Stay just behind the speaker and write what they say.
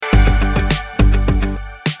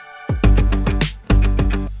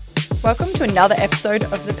Welcome to another episode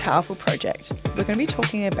of The Powerful Project. We're going to be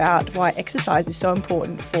talking about why exercise is so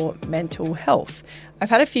important for mental health. I've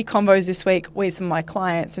had a few combos this week with some of my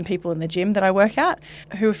clients and people in the gym that I work at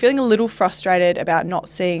who are feeling a little frustrated about not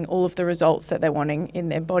seeing all of the results that they're wanting in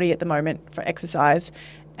their body at the moment for exercise.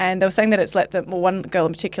 And they were saying that it's let them, well, one girl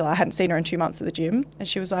in particular, I hadn't seen her in 2 months at the gym, and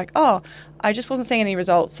she was like, oh, I just wasn't seeing any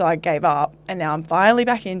results, so I gave up, and now I'm finally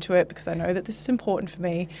back into it because I know that this is important for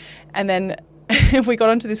me. And then we got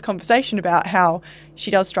onto this conversation about how she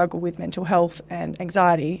does struggle with mental health and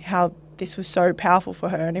anxiety, how this was so powerful for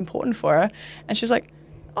her and important for her. And she was like,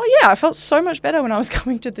 oh yeah, I felt so much better when I was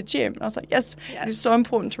coming to the gym. And I was like, yes, it's so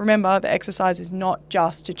important to remember that exercise is not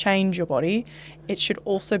just to change your body. It should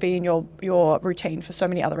also be in your routine for so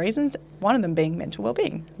many other reasons, one of them being mental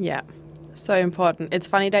well-being. Yeah. So important. It's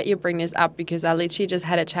funny that you bring this up because I literally just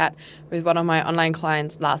had a chat with one of my online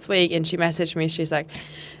clients last week, and she messaged me. She's like,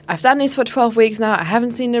 I've done this for 12 weeks now. I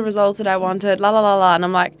haven't seen the results that I wanted, la, la, la, la. And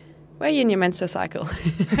I'm like, where are you in your menstrual cycle?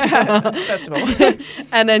 First of all.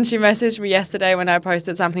 And then she messaged me yesterday when I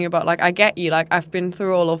posted something about, like, I get you. Like, I've been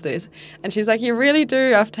through all of this. And she's like, you really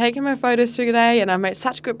do. I've taken my photos today and I made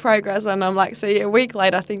such good progress. And I'm like, see, a week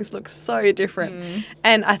later, things look so different.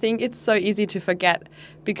 And I think it's so easy to forget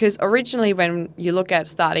because originally when you look at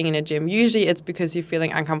starting in a gym, usually it's because you're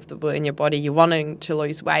feeling uncomfortable in your body, you're wanting to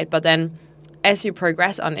lose weight. But then as you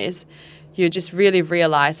progress on this, you just really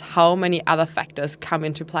realize how many other factors come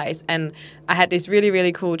into place. And I had this really,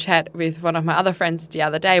 really cool chat with one of my other friends the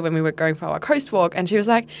other day when we were going for our coast walk. And she was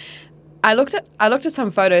like, I looked at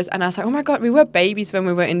some photos and I was like, oh my God, we were babies when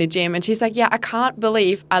we were in the gym. And she's like, yeah, I can't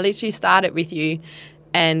believe I literally started with you.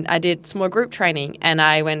 And I did small group training and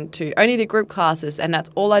I went to only the group classes and that's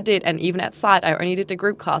all I did. And even at site, I only did the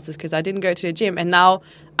group classes because I didn't go to the gym. And now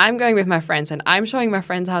I'm going with my friends and I'm showing my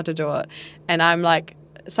friends how to do it. And I'm like,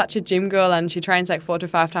 such a gym girl, and she trains like 4 to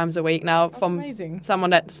 5 times a week now. That's from amazing.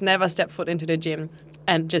 Someone that's never stepped foot into the gym,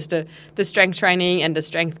 and just the strength training and the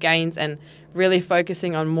strength gains and really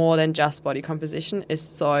focusing on more than just body composition is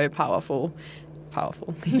so powerful.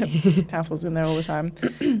 Yep. Powerful's in there all the time.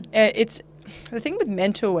 It's the thing with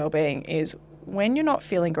mental well-being is when you're not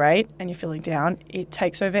feeling great and you're feeling down, it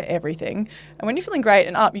takes over everything. And when you're feeling great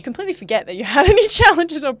and up, you completely forget that you had any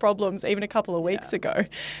challenges or problems even a couple of weeks ago.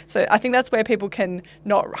 So I think that's where people can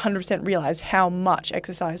not 100% realise how much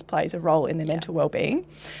exercise plays a role in their mental well-being.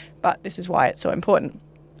 But this is why it's so important.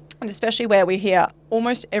 And especially where we hear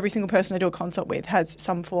almost every single person I do a consult with has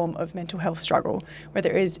some form of mental health struggle,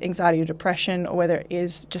 whether it is anxiety or depression or whether it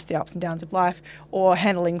is just the ups and downs of life or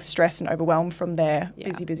handling stress and overwhelm from their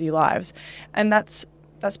busy lives. And that's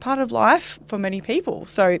part of life for many people.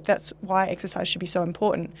 So that's why exercise should be so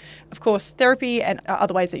important. Of course, therapy and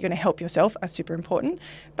other ways that you're going to help yourself are super important,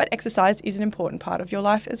 but exercise is an important part of your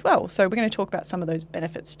life as well. So we're going to talk about some of those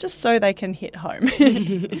benefits just so they can hit home.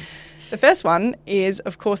 The first one is,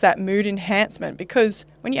 of course, that mood enhancement because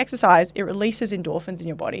when you exercise, it releases endorphins in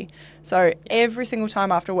your body. So every single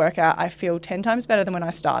time after a workout, I feel 10 times better than when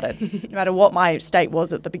I started. No matter what my state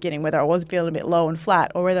was at the beginning, whether I was feeling a bit low and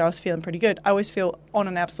flat or whether I was feeling pretty good, I always feel on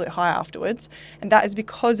an absolute high afterwards. And that is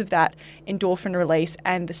because of that endorphin release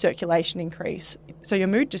and the circulation increase. So your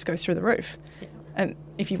mood just goes through the roof. Yeah. And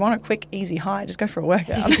if you want a quick, easy high, just go for a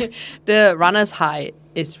workout. The runner's high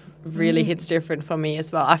is really hits different for me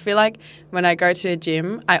as well. I feel like when I go to a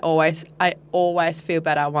gym, I always feel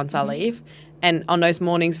better once I leave. And on those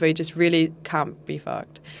mornings where you just really can't be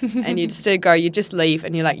fucked and you just go, you just leave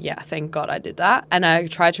and you're like, yeah, thank God I did that. And I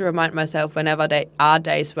try to remind myself whenever there are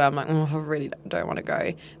days where I'm like, oh, I really don't want to go.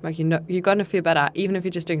 I'm like, you're going to feel better. Even if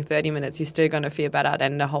you're just doing 30 minutes, you're still going to feel better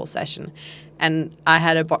than the whole session. And I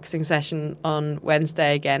had a boxing session on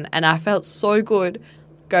Wednesday again and I felt so good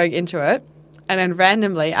going into it. And then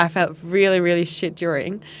randomly, I felt really, really shit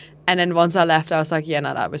during. And then once I left, I was like, yeah,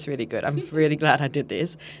 no, that was really good. I'm really glad I did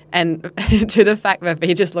this. And to the fact that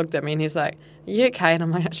he just looked at me and he's like, are you okay? And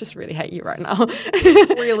I'm like, I just really hate you right now.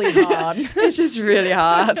 It's really hard. It's just really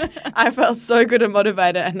hard. I felt so good and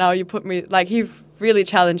motivated. And now you put me, like, he really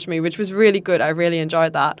challenged me, which was really good. I really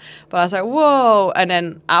enjoyed that. But I was like, whoa. And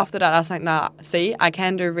then after that, I was like, nah, see, I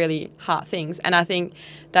can do really hard things. And I think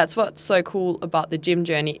that's what's so cool about the gym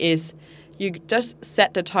journey is you just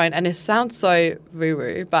set the tone, and it sounds so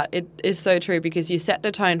woo-woo, but it is so true because you set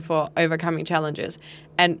the tone for overcoming challenges.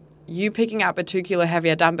 And you picking up a 2 kilo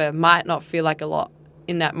heavier dumbbell might not feel like a lot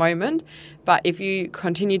in that moment, but if you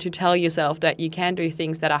continue to tell yourself that you can do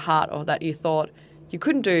things that are hard or that you thought you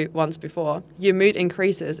couldn't do once before, your mood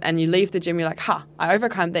increases and you leave the gym, you're like, I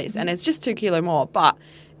overcome this, and it's just 2 kilo more, but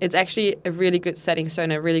it's actually a really good setting stone,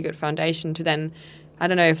 a really good foundation to then I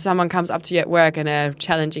don't know, if someone comes up to you at work and they're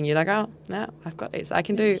challenging you, like, oh, no, I've got this. I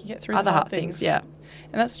can do get through other the hard things. Yeah.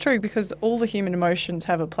 And that's true because all the human emotions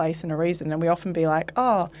have a place and a reason. And we often be like,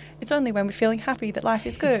 oh, it's only when we're feeling happy that life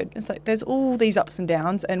is good. It's like there's all these ups and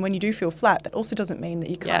downs. And when you do feel flat, that also doesn't mean that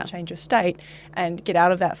you can't change your state and get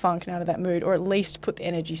out of that funk and out of that mood, or at least put the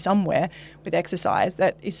energy somewhere with exercise.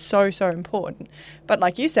 That is so, so important. But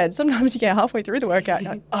like you said, sometimes you get halfway through the workout and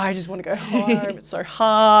you're like, oh, I just want to go home. It's so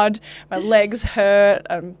hard. My legs hurt.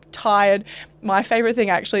 I'm tired. My favourite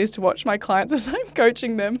thing actually is to watch my clients as I'm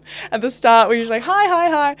coaching them. At the start, we're usually like, hi.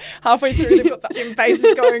 Halfway through, they've got the gym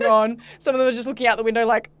faces going on. Some of them are just looking out the window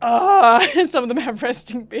like, and some of them have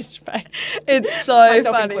resting bitch face. It's so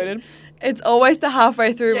Myself funny. included. It's always the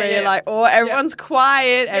halfway through where you're like, oh, everyone's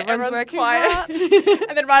quiet, everyone's working hard.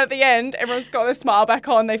 And then right at the end, everyone's got their smile back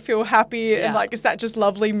on, they feel happy, and like it's that just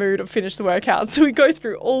lovely mood of finish the workout. So we go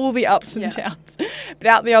through all the ups and downs. But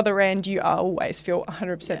out the other end, you always feel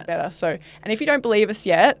 100% better. So, and if you don't believe us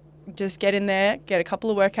yet, just get in there, get a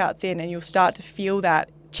couple of workouts in, and you'll start to feel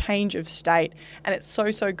that change of state. And it's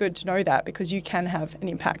so, so good to know that, because you can have an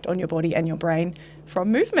impact on your body and your brain from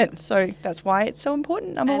movement. So that's why it's so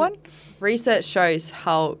important, number one. Research shows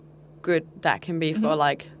how good that can be for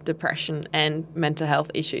like depression and mental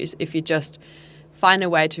health issues if you just find a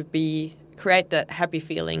way to create that happy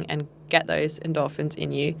feeling and get those endorphins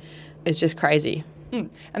in you. It's just crazy.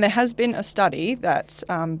 And there has been a study that's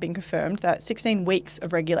been confirmed that 16 weeks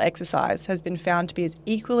of regular exercise has been found to be as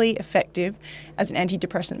equally effective as an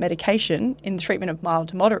antidepressant medication in the treatment of mild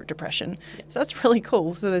to moderate depression. So that's really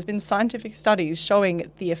cool. So there's been scientific studies showing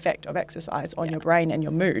the effect of exercise on your brain and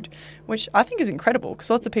your mood, which I think is incredible, because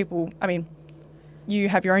lots of people, I mean, you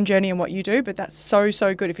have your own journey and what you do, but that's so,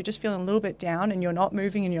 so good. If you're just feeling a little bit down and you're not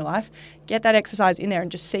moving in your life, get that exercise in there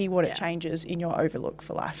and just see what it changes in your overlook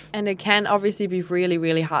for life. And it can obviously be really,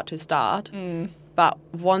 really hard to start. But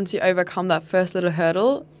once you overcome that first little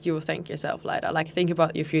hurdle, you will thank yourself later. Like, think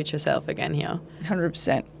about your future self again here.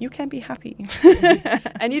 100%. You can be happy.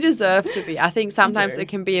 And you deserve to be. I think sometimes it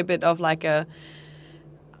can be a bit of like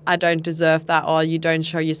I don't deserve that, or you don't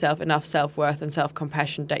show yourself enough self-worth and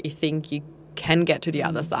self-compassion that you think you can get to the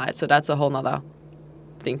other side. So that's a whole nother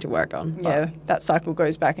thing to work on. Yeah, that cycle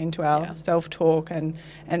goes back into our self-talk and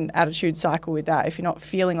attitude cycle with that. If you're not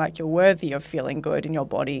feeling like you're worthy of feeling good in your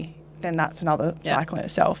body, then that's another cycle in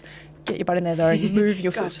itself. Get your butt in there though and move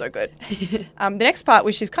your foot. So good. The next part,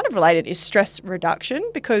 which is kind of related, is stress reduction,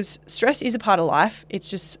 because stress is a part of life. It's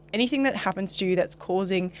just anything that happens to you that's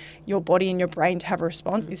causing your body and your brain to have a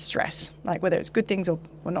response is stress. Like whether it's good things or,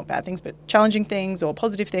 well, not bad things, but challenging things or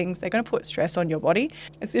positive things, they're going to put stress on your body.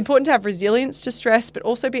 It's important to have resilience to stress, but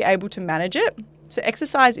also be able to manage it. So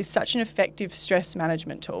exercise is such an effective stress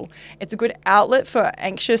management tool. It's a good outlet for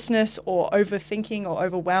anxiousness or overthinking or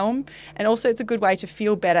overwhelm. And also it's a good way to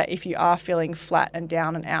feel better if you are feeling flat and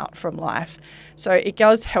down and out from life. So it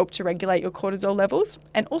does help to regulate your cortisol levels.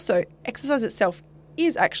 And also exercise itself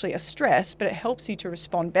is actually a stress, but it helps you to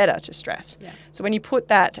respond better to stress. Yeah. So when you put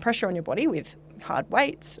that pressure on your body with hard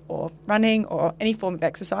weights or running or any form of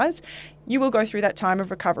exercise, you will go through that time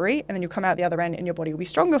of recovery, and then you'll come out the other end and your body will be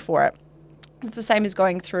stronger for it. It's the same as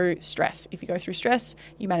going through stress. If you go through stress,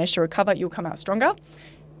 you manage to recover, you'll come out stronger.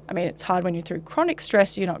 I mean, it's hard when you're through chronic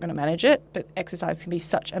stress, you're not going to manage it, but exercise can be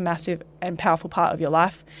such a massive and powerful part of your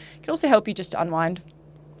life. It can also help you just to unwind,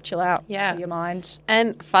 chill out, clear your mind.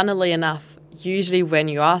 And funnily enough, usually when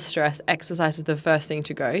you are stressed, exercise is the first thing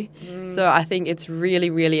to go. So I think it's really,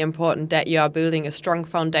 really important that you are building a strong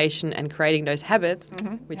foundation and creating those habits,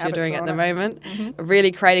 which you're doing at the moment,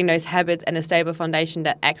 really creating those habits and a stable foundation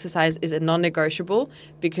that exercise is a non-negotiable,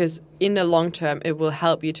 because in the long term, it will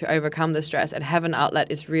help you to overcome the stress, and have an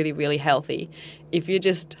outlet is really, really healthy. If you're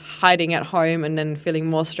just hiding at home and then feeling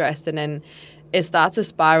more stressed, and then it starts a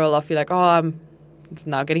spiral of you're like, oh, I'm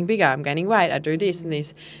now getting bigger, I'm gaining weight, I do this and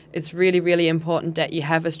this. It's really, really important that you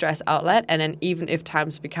have a stress outlet, and then even if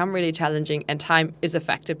times become really challenging and time is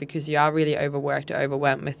affected because you are really overworked or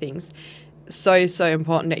overwhelmed with things, so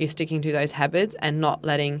important that you're sticking to those habits and not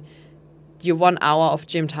letting your 1 hour of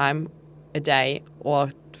gym time a day or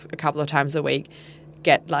a couple of times a week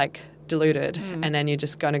get like diluted, and then you're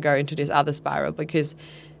just going to go into this other spiral, because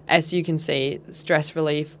as you can see, stress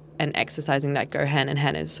relief and exercising that go hand in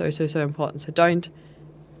hand is so important. So don't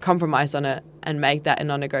compromise on it, and make that a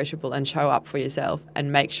non-negotiable, and show up for yourself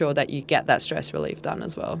and make sure that you get that stress relief done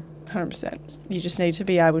as well. 100%. You just need to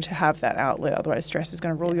be able to have that outlet, otherwise stress is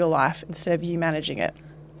going to rule your life instead of you managing it.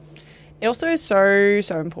 It also is so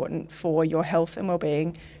important for your health and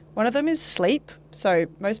well-being. One of them is sleep. So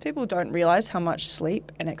most people don't realise how much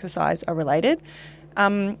sleep and exercise are related.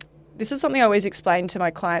 this is something I always explain to my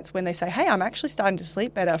clients when they say, hey, I'm actually starting to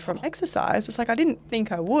sleep better from exercise. It's like, I didn't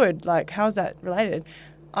think I would. Like, how's that related?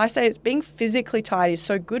 I say it's being physically tired is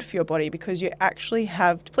so good for your body because you actually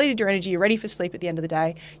have depleted your energy, you're ready for sleep at the end of the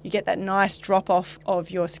day. You get that nice drop off of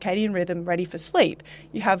your circadian rhythm ready for sleep.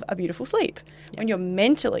 You have a beautiful sleep. Yep. When you're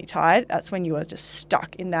mentally tired, that's when you are just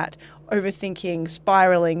stuck in that overthinking,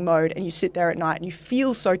 spiraling mode, and you sit there at night and you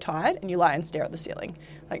feel so tired and you lie and stare at the ceiling.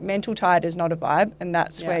 Like, mental tired is not a vibe, and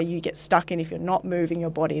that's where you get stuck in if you're not moving your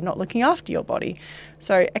body, not looking after your body.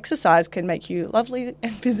 So exercise can make you lovely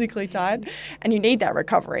and physically tired, and you need that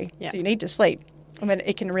recovery. So you need to sleep, and then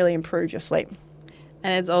it can really improve your sleep.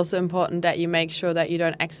 And it's also important that you make sure that you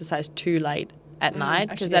don't exercise too late at night,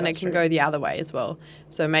 because then it can go the other way as well.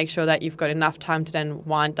 So make sure that you've got enough time to then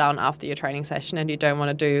wind down after your training session, and you don't want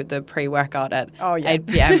to do the pre-workout at 8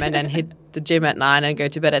 p.m. and then hit the gym at 9 and go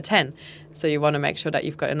to bed at 10. So you want to make sure that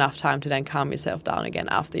you've got enough time to then calm yourself down again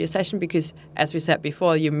after your session, because as we said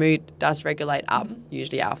before, your mood does regulate up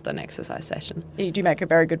usually after an exercise session. You do make a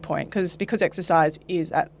very good point, because exercise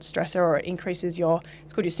is at stressor, or it increases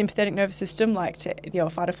it's called your sympathetic nervous system, like to your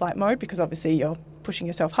fight or flight mode, because obviously you're pushing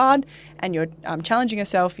yourself hard and you're challenging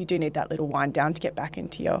yourself. You do need that little wind down to get back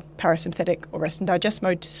into your parasympathetic or rest and digest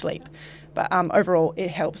mode to sleep. But overall, it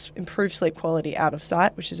helps improve sleep quality out of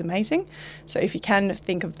sight, which is amazing. So if you can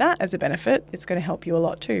think of that as a benefit, it's going to help you a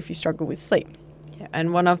lot too if you struggle with sleep. Yeah,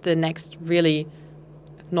 and one of the next really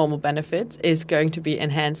normal benefits is going to be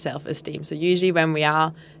enhanced self-esteem. So usually when we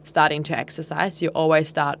are starting to exercise, you always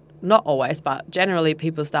start, not always, but generally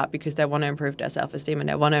people start because they want to improve their self-esteem and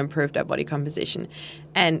they want to improve their body composition.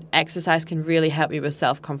 And exercise can really help you with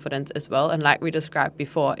self-confidence as well. And like we described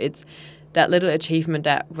before, it's that little achievement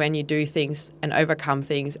that when you do things and overcome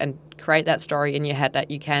things and create that story in your head that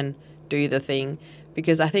you can do the thing.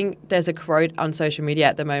 Because I think there's a quote on social media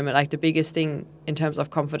at the moment, like the biggest thing in terms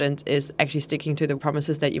of confidence is actually sticking to the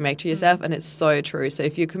promises that you make to yourself. And it's so true. So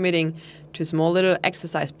if you're committing to small little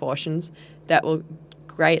exercise portions, that will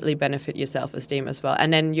greatly benefit your self-esteem as well.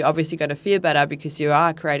 And then you're obviously going to feel better because you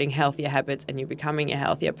are creating healthier habits and you're becoming a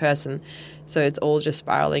healthier person. So it's all just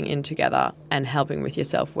spiraling in together and helping with your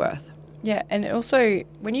self-worth. Yeah, and also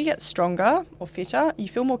when you get stronger or fitter, you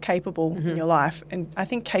feel more capable in your life. And I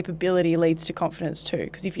think capability leads to confidence too,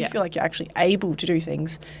 because if you feel like you're actually able to do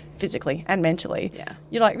things physically and mentally,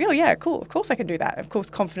 you're like, oh yeah, cool, of course I can do that. Of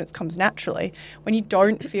course confidence comes naturally. When you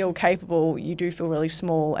don't feel capable, you do feel really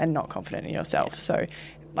small and not confident in yourself. So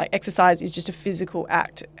like exercise is just a physical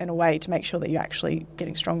act and a way to make sure that you're actually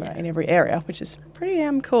getting stronger in every area, which is pretty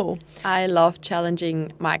damn cool. I love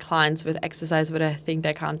challenging my clients with exercise, but I think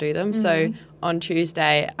they can't do them. So on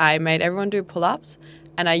Tuesday, I made everyone do pull-ups,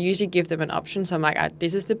 and I usually give them an option. So I'm like,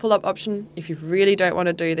 this is the pull-up option. If you really don't want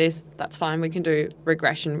to do this, that's fine. We can do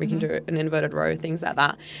regression. We can do an inverted row, things like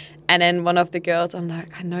that. And then one of the girls, I'm like,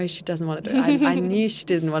 I know she doesn't want to do it. I knew she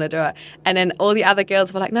didn't want to do it. And then all the other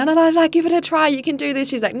girls were like, no, give it a try. You can do this.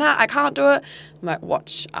 She's like, nah, I can't do it. I'm like,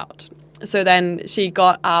 watch out. So then she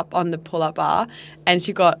got up on the pull-up bar and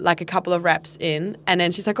she got like a couple of reps in, and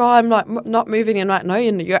then she's like, oh, I'm not moving. And I'm like, no,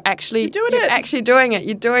 you're actually doing it.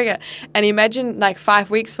 You're doing it. And imagine like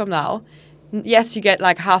 5 weeks from now, yes, you get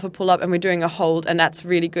like half a pull-up and we're doing a hold, and that's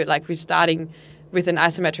really good. Like we're starting with an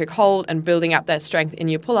isometric hold and building up that strength in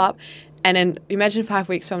your pull-up. And then imagine 5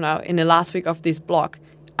 weeks from now, in the last week of this block,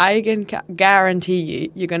 I can guarantee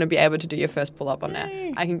you're going to be able to do your first pull-up on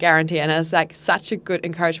there. I can guarantee. And it was like such a good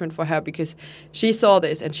encouragement for her, because she saw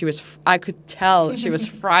this and I could tell she was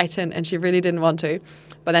frightened and she really didn't want to.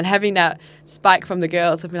 But then having that spike from the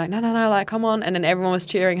girls and be like, no, like, come on. And then everyone was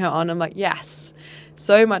cheering her on. I'm like, yes.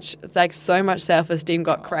 So much self-esteem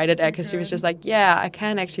got created there, because she was just like, yeah, I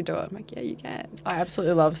can actually do it. I'm like, yeah, you can. I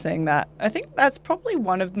absolutely love seeing that. I think that's probably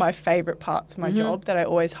one of my favourite parts of my job that I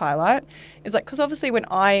always highlight, is like, because obviously when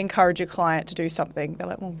I encourage a client to do something, they're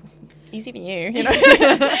like, well, easy for you know,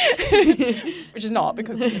 which is not,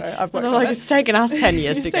 because I've worked on it. It's taken us 10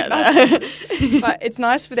 years to get there. But it's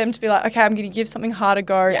nice for them to be like, okay, I'm going to give something hard a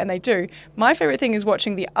go, and they do. My favourite thing is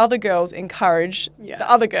watching the other girls encourage the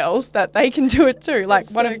other girls that they can do it too. Like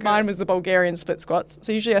one of mine was the Bulgarian split squats.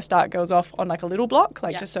 So usually I start girls off on like a little block,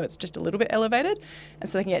 like just so it's just a little bit elevated, and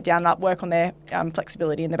so they can get down and up, work on their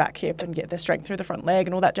flexibility in the back hip and get their strength through the front leg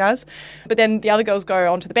and all that jazz. But then the other girls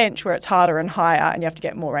go onto the bench where it's harder and higher, and you have to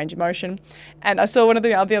get more range of motion. And I saw one of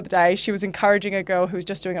the other day, she was encouraging a girl who was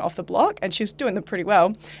just doing it off the block, and she was doing them pretty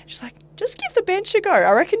well. She's like, just give the bench a go.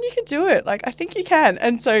 I reckon you can do it. Like, I think you can.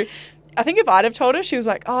 And so I think if I'd have told her, she was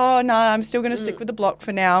like, oh, no, I'm still going to stick with the block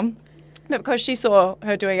for now. But because she saw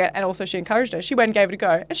her doing it and also she encouraged her, she went and gave it a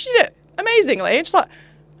go. And she did it amazingly. And she's like,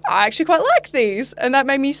 I actually quite like these. And that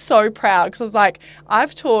made me so proud because I was like,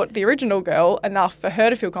 I've taught the original girl enough for her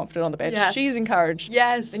to feel confident on the bench. Yes. She's encouraged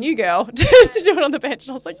Yes. the new girl to do it on the bench.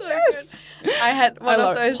 And I was like, So yes. good. I had one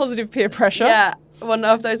of those positive peer pressure. Yeah, one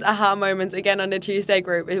of those aha moments again on the Tuesday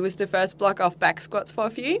group. It was to first block off back squats for a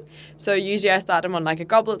few. So usually I start them on like a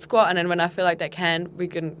goblet squat, and then when I feel like they can, we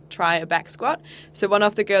can try a back squat. So one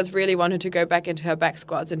of the girls really wanted to go back into her back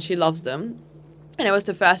squats, and she loves them. And it was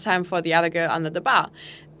the first time for the other girl under the bar.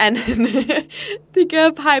 And the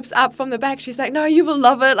girl pipes up from the back. She's like, no, you will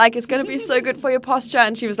love it. Like, it's going to be so good for your posture.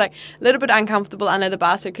 And she was like a little bit uncomfortable under the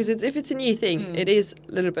bar. So, because if it's a new thing, it is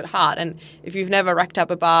a little bit hard. And if you've never racked up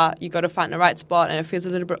a bar, you got to find the right spot. And it feels a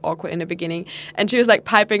little bit awkward in the beginning. And she was like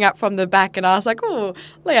piping up from the back. And I was like, oh,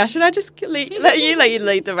 Leah, should I just let you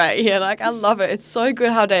lead the way here? Like, I love it. It's so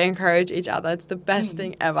good how they encourage each other. It's the best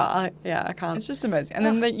thing ever. I can't. It's just amazing.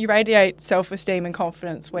 And then you radiate self-esteem and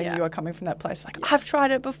confidence when you are coming from that place. Like, I've tried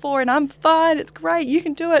it before and I'm fine. It's great. You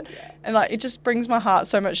can do it. Yeah. And like, it just brings my heart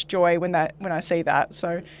so much joy when I see that.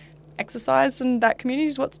 So exercise and that community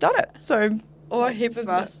is what's done it. So or hip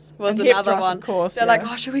thrust was another another one. Of course, they're like,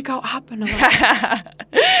 oh, should we go up? And I'm like,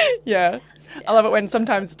 yeah. I love it when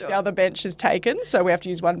sometimes the other bench is taken, so we have to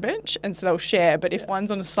use one bench, and so they'll share. But if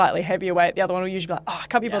one's on a slightly heavier weight, the other one will usually be like, oh, I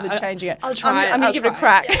can't be bothered changing it. I'll try I'm going to give it a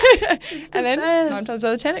crack. Yeah. And then 9 times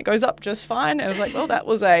out of 10, it goes up just fine. And I was like, well, that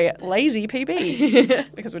was a lazy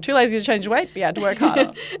PB because we're too lazy to change the weight, but you had to work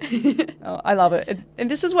harder. I love it.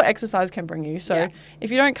 And this is what exercise can bring you. So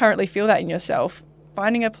if you don't currently feel that in yourself,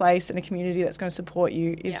 finding a place and a community that's going to support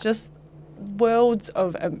you is just worlds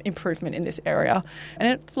of improvement in this area, and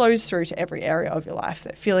it flows through to every area of your life,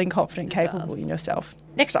 that feeling confident, capable in yourself.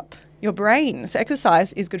 Next up, your brain. So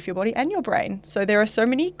exercise is good for your body and your brain. So there are so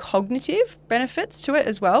many cognitive benefits to it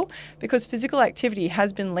as well, because physical activity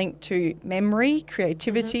has been linked to memory,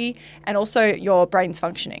 creativity, and also your brain's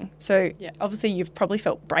functioning. So obviously you've probably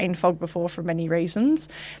felt brain fog before for many reasons.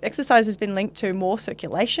 Exercise has been linked to more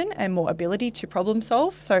circulation and more ability to problem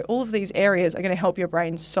solve. So all of these areas are going to help your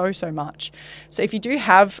brain so much. So if you do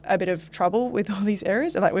have a bit of trouble with all these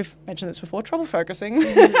areas, and like we've mentioned this before, trouble focusing,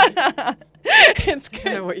 it's good. I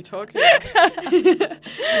don't know what you're talking about.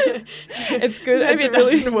 It's good. Maybe it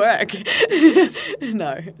doesn't work.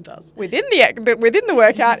 No, it does. Within the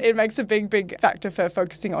workout, it makes a big factor for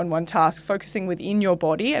focusing on one task. Focusing within your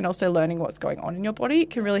body and also learning what's going on in your body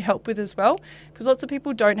can really help with as well, because lots of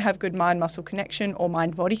people don't have good mind-muscle connection or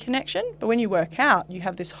mind-body connection. But when you work out, you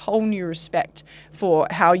have this whole new respect for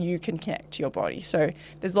how you can connect to your body. So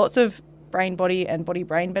there's lots of brain-body and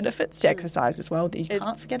body-brain benefits to exercise as well that you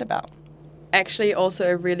can't forget about. Actually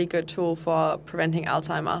also a really good tool for preventing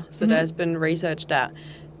Alzheimer. So there's been research that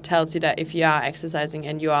tells you that if you are exercising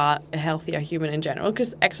and you are a healthier human in general,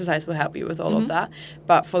 because exercise will help you with all of that,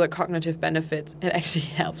 but for the cognitive benefits, it actually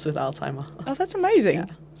helps with Alzheimer. Oh, that's amazing. Yeah.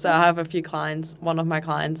 So I have a few clients. One of my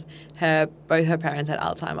clients, both her parents had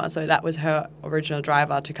Alzheimer, so that was her original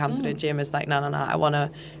driver to come to the gym. Is like, no, I want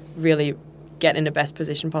to really get in the best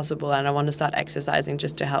position possible, and I want to start exercising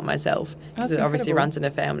just to help myself, because it obviously runs in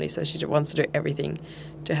the family, so she wants to do everything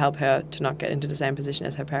to help her to not get into the same position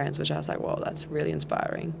as her parents, which I was like, whoa, that's really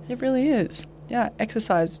inspiring. It really is. Yeah,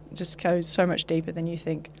 exercise just goes so much deeper than you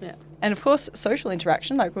think. Yeah. And of course, social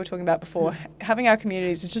interaction, like we were talking about before, having our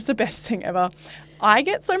communities is just the best thing ever. I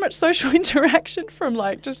get so much social interaction from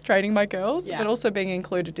like just training my girls, but also being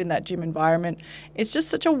included in that gym environment. It's just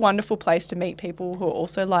such a wonderful place to meet people who are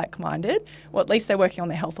also like-minded, or at least they're working on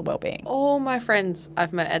their health and well-being. All my friends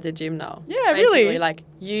I've met at the gym now. Yeah, basically, really? Like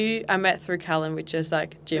I met through Callum, which is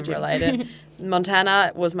like gym related.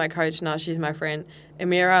 Montana was my coach, now she's my friend.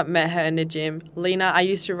 Amira, met her in the gym. Lena, I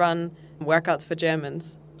used to run workouts for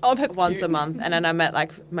Germans. Oh, that's once cute. a month, and then I met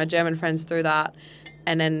like my German friends through that,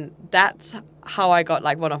 and then that's how I got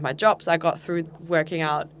like one of my jobs. I got through working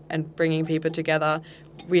out and bringing people together.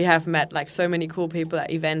 We have met like so many cool people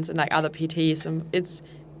at events and like other PTs, and it's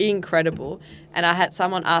incredible. And I had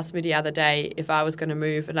someone ask me the other day if I was going to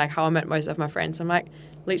move and like how I met most of my friends. I'm like,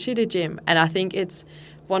 literally the gym. And I think it's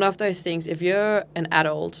one of those things, if you're an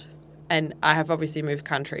adult, and I have obviously moved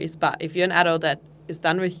countries, but if you're an adult that is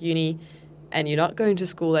done with uni and you're not going to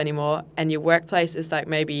school anymore, and your workplace is like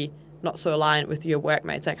maybe not so aligned with your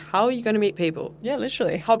workmates, like how are you going to meet people? Yeah,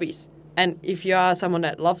 literally. Hobbies. And if you are someone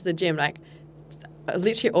that loves the gym, like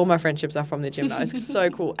literally all my friendships are from the gym now. It's so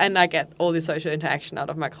cool. And I get all the social interaction out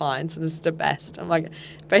of my clients, and it's the best. I'm like,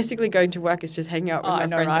 basically going to work is just hanging out with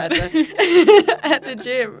my friends at the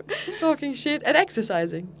gym, talking shit and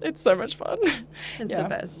exercising. It's so much fun. It's the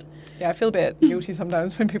best. Yeah, I feel a bit guilty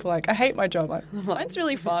sometimes when people are like, I hate my job. Like, mine's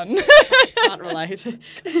really fun. Can't relate.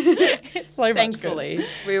 It's so Thankfully,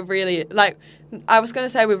 we're really, like, I was going to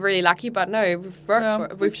say we're really lucky, but no, we've worked for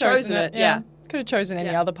it. We've chosen it. Yeah. Could have chosen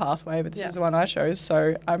any other pathway, but this is the one I chose,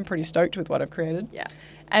 so I'm pretty stoked with what I've created. Yeah.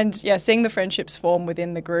 And yeah, seeing the friendships form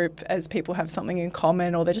within the group as people have something in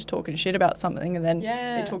common, or they're just talking shit about something and then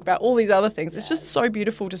they talk about all these other things. It's just so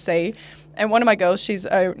beautiful to see. And one of my girls, she's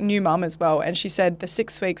a new mum as well, and she said the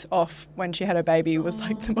 6 weeks off when she had her baby was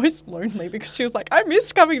like the most lonely, because she was like, I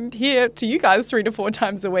miss coming here to you guys 3 to 4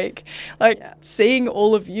 times a week. Like seeing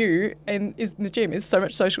all of you in the gym is so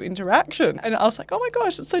much social interaction. And I was like, oh my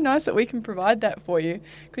gosh, it's so nice that we can provide that for you.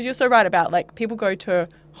 Because you're so right about, like, people go to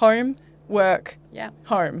home, work,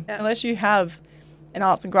 home. Unless you have an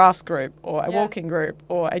arts and crafts group or a walking group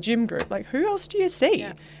or a gym group, like, who else do you see?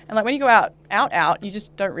 And like when you go out, you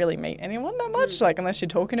just don't really meet anyone that much, like unless you're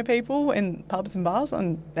talking to people in pubs and bars,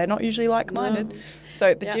 and they're not usually like-minded.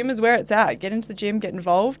 So the gym is where it's at. Get into the gym, get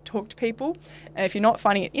involved, talk to people. And if you're not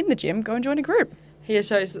finding it in the gym, go and join a group. Here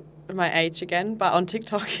shows my age again, but on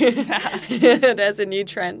TikTok there's a new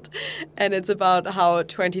trend, and it's about how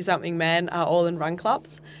 20-something men are all in run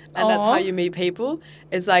clubs, and that's how you meet people.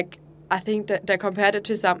 It's like, I think that they compared it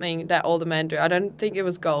to something that all the men do. I don't think it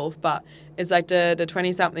was golf, but it's like the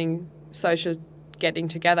 20-something social getting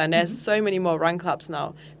together, and there's so many more run clubs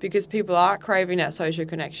now because people are craving that social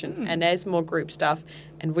connection, and there's more group stuff,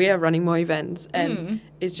 and we are running more events, and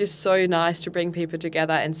it's just so nice to bring people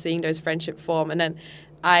together and seeing those friendship form. And then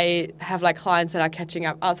I have like clients that are catching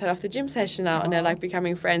up outside of the gym session now, and they're like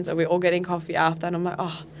becoming friends, or we're all getting coffee after, and I'm like,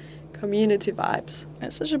 community vibes.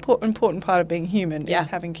 It's such an important part of being human, is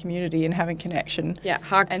having community and having connection. Yeah,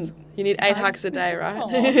 hugs. And you need 8 hugs a day, right? Oh,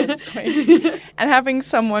 that's sweet. And having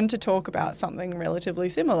someone to talk about something relatively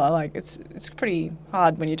similar. Like, it's pretty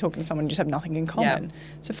hard when you're talking to someone and you just have nothing in common. Yeah.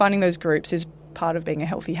 So finding those groups is part of being a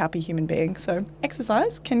healthy, happy human being. So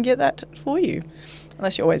exercise can get that for you.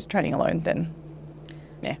 Unless you're always training alone, then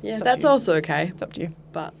yeah, that's also okay. It's up to you.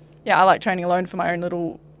 But yeah, I like training alone for my own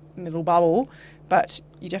little bubble, but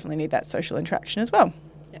you definitely need that social interaction as well.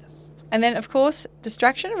 Yes. And then, of course,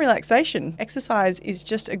 distraction and relaxation. Exercise is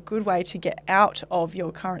just a good way to get out of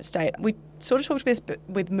your current state. We sort of talked about this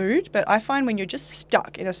with mood, but I find when you're just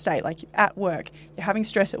stuck in a state, like you're at work, you're having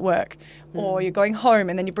stress at work, or you're going home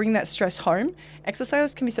and then you bring that stress home,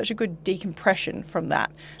 exercise can be such a good decompression from that.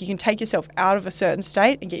 You can take yourself out of a certain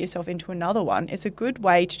state and get yourself into another one. It's a good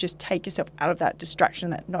way to just take yourself out of that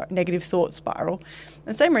distraction, that negative thought spiral.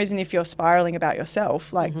 And same reason if you're spiraling about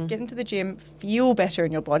yourself, like get into the gym, feel better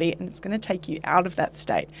in your body, and it's going to take you out of that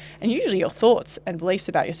state. And usually your thoughts and beliefs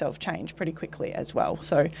about yourself change pretty quickly as well.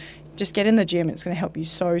 So just get in the gym. It's going to help you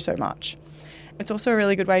so much. It's also a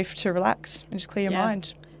really good way to relax and just clear your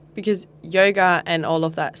mind. Because yoga and all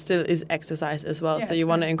of that still is exercise as well. So you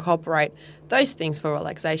want to incorporate those things for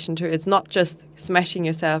relaxation too. It's not just smashing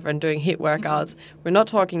yourself and doing HIIT workouts. We're not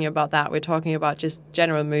talking about that. We're talking about just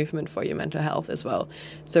general movement for your mental health as well.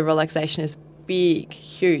 So relaxation is big,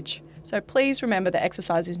 huge. So please remember that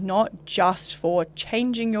exercise is not just for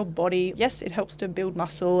changing your body. Yes, it helps to build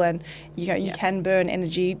muscle and you can burn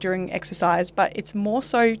energy during exercise, but it's more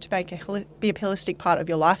so to be a holistic part of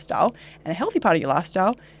your lifestyle and a healthy part of your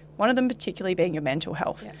lifestyle, one of them particularly being your mental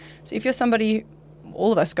health. Yeah. So if you're somebody,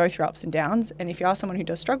 all of us go through ups and downs, and if you are someone who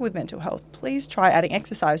does struggle with mental health, please try adding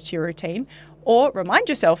exercise to your routine, or remind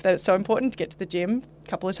yourself that it's so important to get to the gym a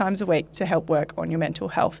couple of times a week to help work on your mental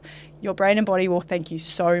health. Your brain and body will thank you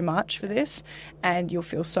so much for this, and you'll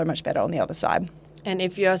feel so much better on the other side. And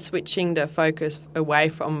if you're switching the focus away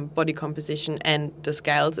from body composition and the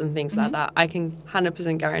scales and things like that, I can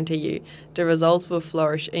 100% guarantee you the results will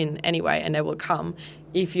flourish in any way, and they will come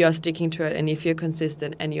if you're sticking to it and if you're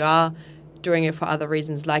consistent and you are doing it for other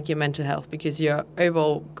reasons like your mental health, because you're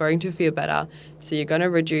overall going to feel better. So you're going to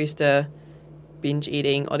reduce the binge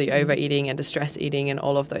eating or the overeating and the stress eating and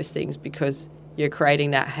all of those things, because you're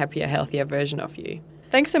creating that happier, healthier version of you.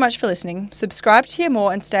 Thanks so much for listening. Subscribe to hear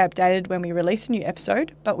more and stay updated when we release a new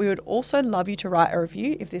episode, but we would also love you to write a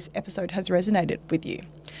review if this episode has resonated with you.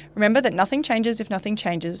 Remember that nothing changes if nothing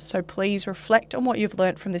changes, so please reflect on what you've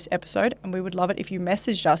learnt from this episode, and we would love it if you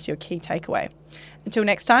messaged us your key takeaway. Until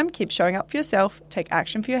next time, keep showing up for yourself, take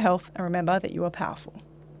action for your health, and remember that you are powerful.